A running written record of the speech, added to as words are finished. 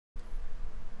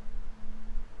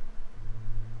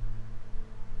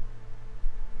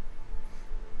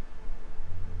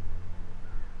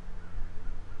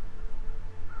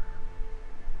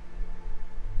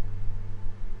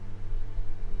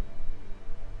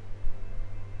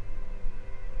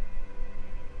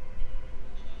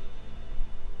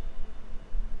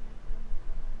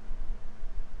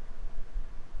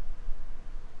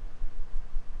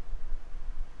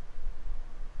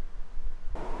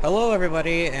Hello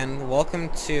everybody, and welcome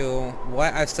to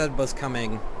what I said was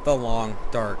coming, The Long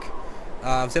Dark.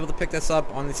 I was able to pick this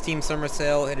up on the Steam Summer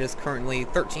Sale. It is currently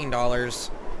 $13.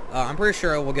 I'm pretty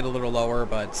sure it will get a little lower,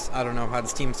 but I don't know how the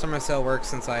Steam Summer Sale works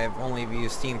since I have only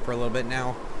used Steam for a little bit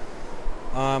now.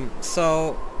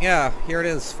 So, yeah, here it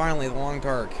is, finally, The Long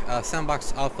Dark.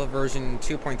 Sandbox Alpha version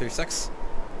 2.36.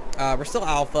 We're still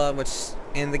Alpha,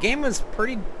 and the game was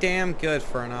pretty damn good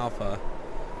for an Alpha.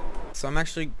 So I'm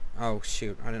actually... Oh,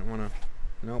 shoot. I didn't want to...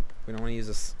 Nope. We don't want to use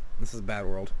this. This is a bad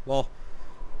world. Well,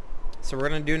 so we're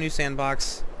going to do a new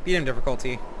sandbox. Medium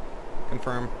difficulty.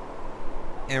 Confirm.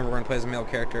 And we're going to play as a male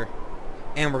character.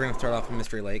 And we're going to start off in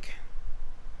Mystery Lake.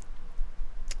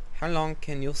 How long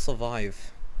can you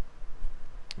survive?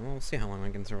 Well, we'll see how long I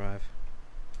can survive.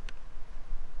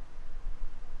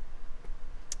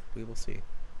 We will see.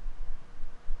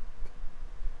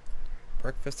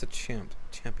 Breakfast of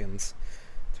Champions.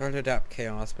 It's hard to adapt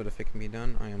chaos, but if it can be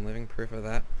done, I am living proof of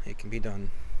that. It can be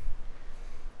done.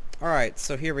 Alright,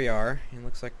 so here we are. It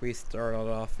looks like we started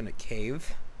off in a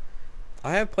cave.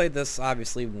 I have played this,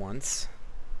 obviously, once.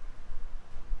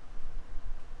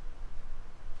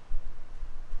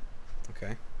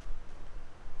 Okay.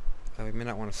 We may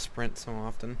not want to sprint so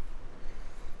often.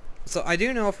 So I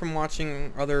do know from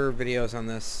watching other videos on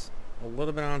this, a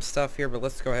little bit on stuff here, but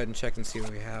let's go ahead and check and see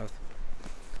what we have.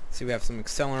 See, we have some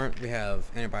accelerant, we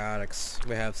have antibiotics,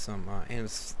 we have some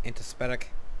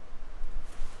antiseptic,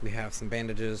 we have some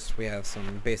bandages, we have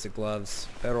some basic gloves,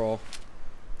 bedroll,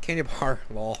 candy bar,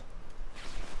 lol,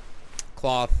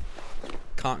 cloth,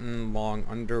 cotton long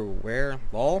underwear,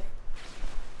 lol,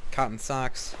 cotton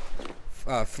socks,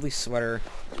 fleece sweater,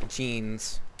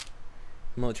 jeans,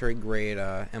 military grade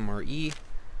MRE,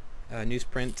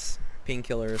 newsprint,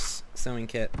 painkillers, sewing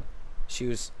kit,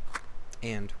 shoes,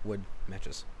 and wood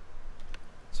matches.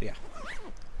 So yeah,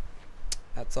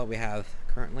 that's all we have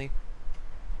currently,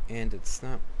 and it's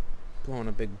not blowing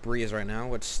a big breeze right now,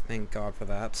 which thank God for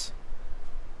that.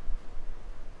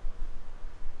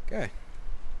 Okay,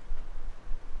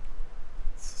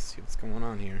 let's see what's going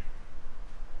on here.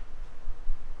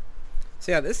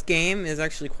 So yeah, this game is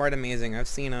actually quite amazing. I've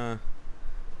seen not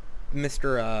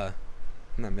Mr.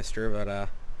 but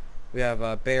we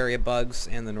have Bay Area Bugs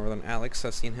and the Northern Alex.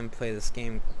 I've seen him play this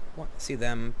game. See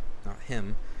them, not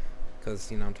him, because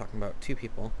you know I'm talking about two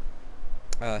people.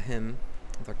 Him,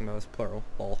 I'm talking about as plural,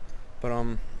 lol. But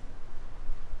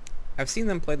I've seen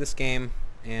them play this game,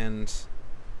 and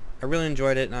I really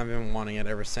enjoyed it, and I've been wanting it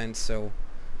ever since. So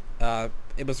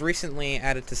it was recently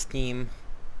added to Steam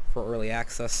for early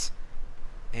access,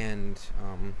 and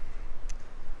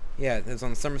yeah, it was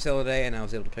on the summer sale today, and I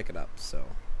was able to pick it up. So,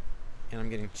 and I'm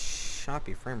getting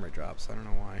choppy frame rate drops. I don't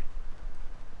know why.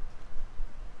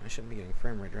 I shouldn't be getting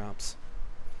frame rate drops.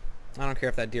 I don't care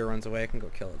if that deer runs away. It can go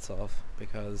kill itself,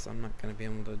 because I'm not going to be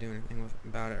able to do anything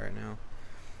about it right now.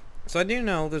 So I do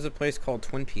know there's a place called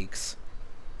Twin Peaks,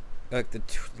 like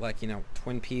you know,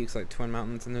 Twin Peaks, like Twin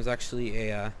Mountains, and there's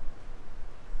actually a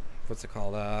what's it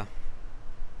called?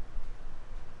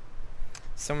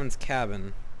 Someone's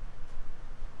cabin.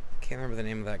 Can't remember the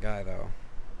name of that guy though.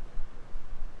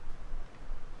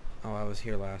 Oh, I was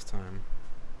here last time.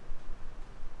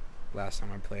 Last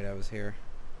time I played, I was here.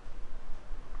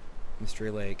 Mystery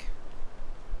Lake.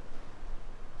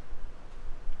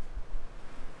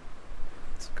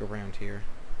 Let's go around here.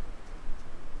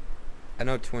 I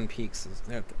know Twin Peaks is...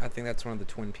 I think that's one of the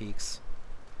Twin Peaks.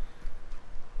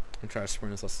 I'm trying to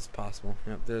sprint as less as possible.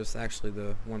 Yep, there's actually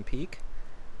the one peak.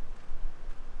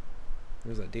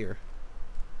 There's that deer.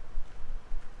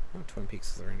 Oh, Twin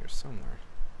Peaks is around here somewhere.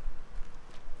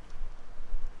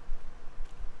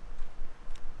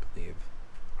 Believe.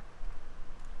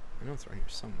 I know it's right here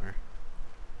somewhere.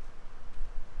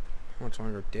 How much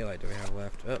longer daylight do we have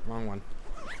left? Oh, wrong one.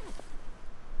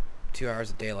 2 hours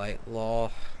of daylight. Lol.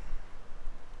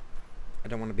 I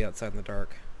don't want to be outside in the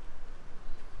dark.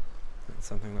 That's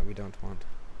something that we don't want.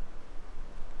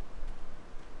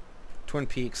 Twin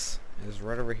Peaks is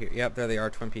right over here. Yep, there they are,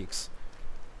 Twin Peaks.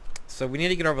 So we need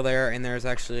to get over there, and there's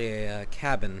actually a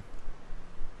cabin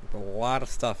with a lot of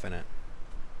stuff in it.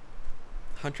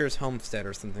 Hunter's Homestead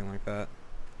or something like that.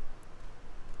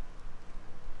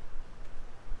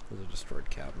 Those are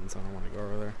destroyed cabins. I don't want to go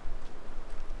over there.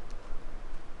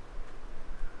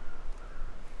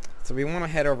 So we want to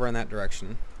head over in that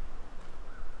direction.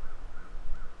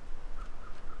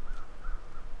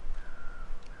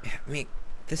 Yeah, I mean,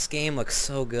 this game looks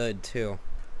so good too.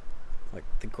 Like,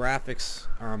 the graphics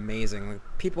are amazing. Like,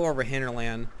 people over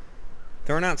Hinterland,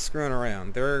 they're not screwing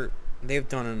around. They've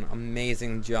done an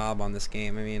amazing job on this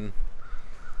game. I mean,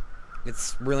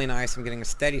 it's really nice. I'm getting a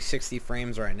steady 60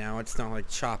 frames right now. It's not like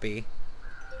choppy.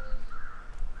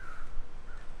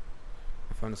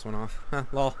 phone just went off. Huh,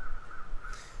 lol.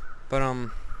 But,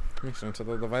 I'm just going to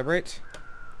the vibrate.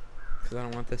 Because I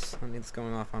don't want this, I don't need this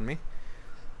going off on me.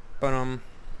 But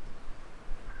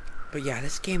yeah,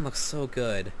 this game looks so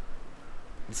good.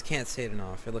 I just can't say it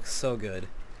enough. It looks so good.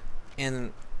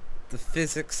 And the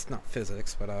physics, not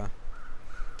physics, but, I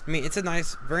mean, it's a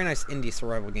nice, very nice indie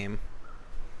survival game.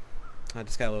 I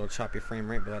just got a little choppy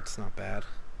frame rate, but that's not bad.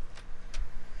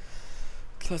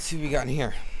 So let's see what we got in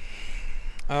here.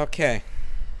 Okay.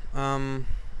 Let's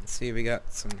see, we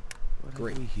got some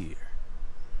grape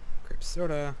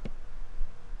soda.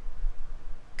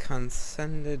 Condensed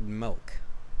milk.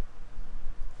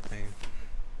 Okay.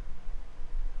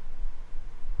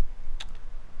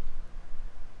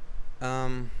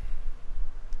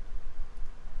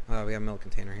 We got a milk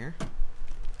container here.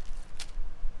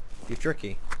 Beef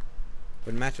jerky.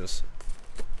 With matches.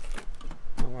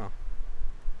 Oh wow.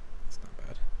 That's not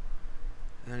bad.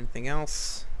 Anything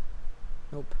else?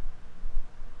 Nope.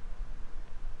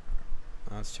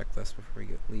 Let's check this before we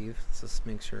leave. Let's just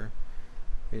make sure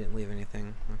we didn't leave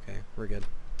anything. Okay, we're good.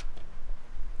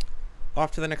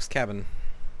 Off to the next cabin.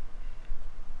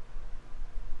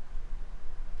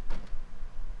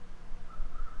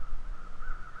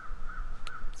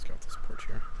 Let's go up this porch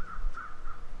here.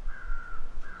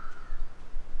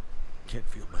 Can't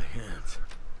feel my hands.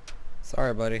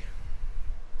 Sorry, buddy.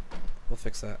 We'll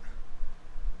fix that.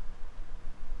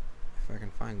 If I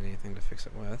can find anything to fix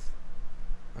it with.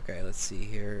 Okay, let's see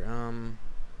here.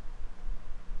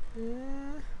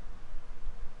 Not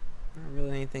really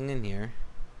anything in here.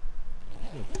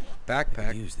 Ooh,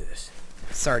 backpack. Use this.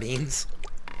 Sardines.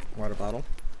 Water bottle.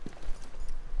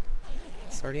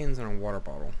 Sardines and a water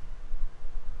bottle.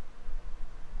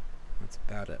 That's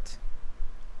about it.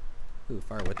 Ooh,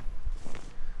 firewood.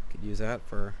 Could use that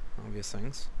for obvious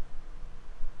things.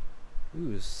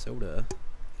 Ooh, soda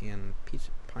and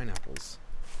pineapples.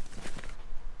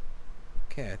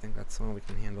 Okay, I think that's all we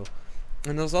can handle.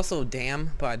 And there's also a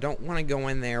dam, but I don't want to go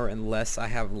in there unless I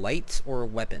have lights or a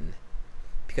weapon.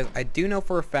 Because I do know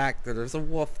for a fact that there's a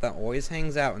wolf that always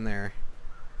hangs out in there.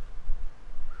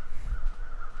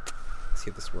 Let's see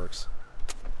if this works.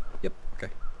 Yep, okay.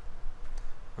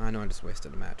 I know I just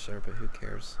wasted a match there, but who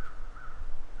cares?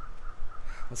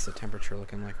 What's the temperature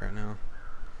looking like right now?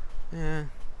 Not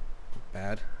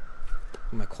bad.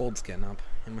 My cold's getting up,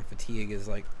 and my fatigue is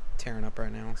like tearing up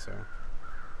right now, so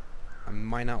I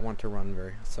might not want to run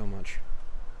so much.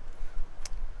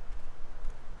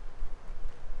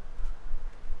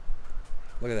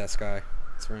 Look at that sky.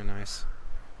 It's really nice.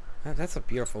 That's a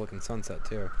beautiful looking sunset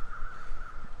too.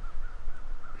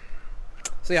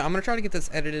 So yeah, I'm gonna try to get this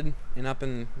edited and up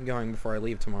and going before I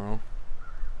leave tomorrow.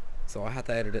 So I'll have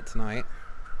to edit it tonight.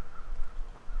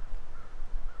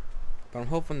 But I'm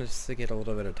hoping just to get a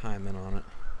little bit of time in on it.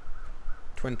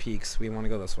 Twin Peaks, we want to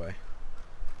go this way.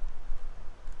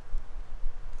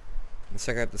 Let's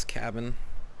check out this cabin.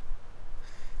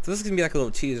 So this is going to be like a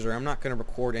little teaser. I'm not going to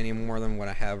record any more than what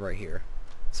I have right here.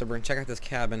 So we're going to check out this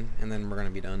cabin, and then we're going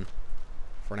to be done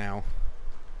for now.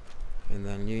 And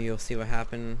then you'll see what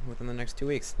happened within the next 2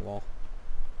 weeks. Well,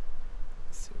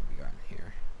 let's see what we got in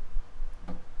here.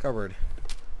 Cupboard.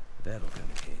 That'll come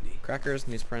in handy. Crackers,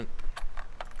 newsprint.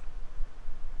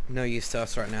 No use to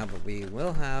us right now, but we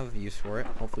will have use for it,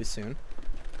 hopefully soon.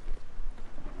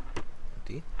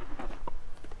 Empty.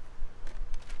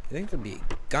 I think there'd be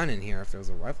a gun in here if there was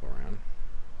a rifle around.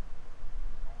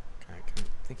 Okay,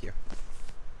 thank you.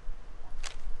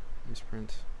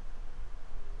 Newsprint.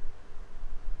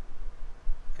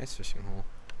 Nice fishing hole.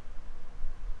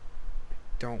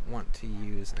 Don't want to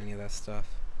use any of that stuff.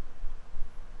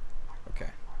 Okay.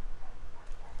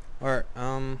 Alright,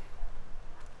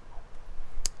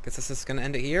 guess this is gonna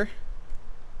end it here.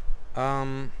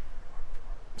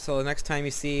 So the next time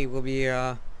you see, we'll be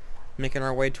making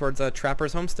our way towards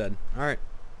Trapper's Homestead. Alright,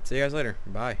 see you guys later.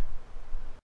 Bye.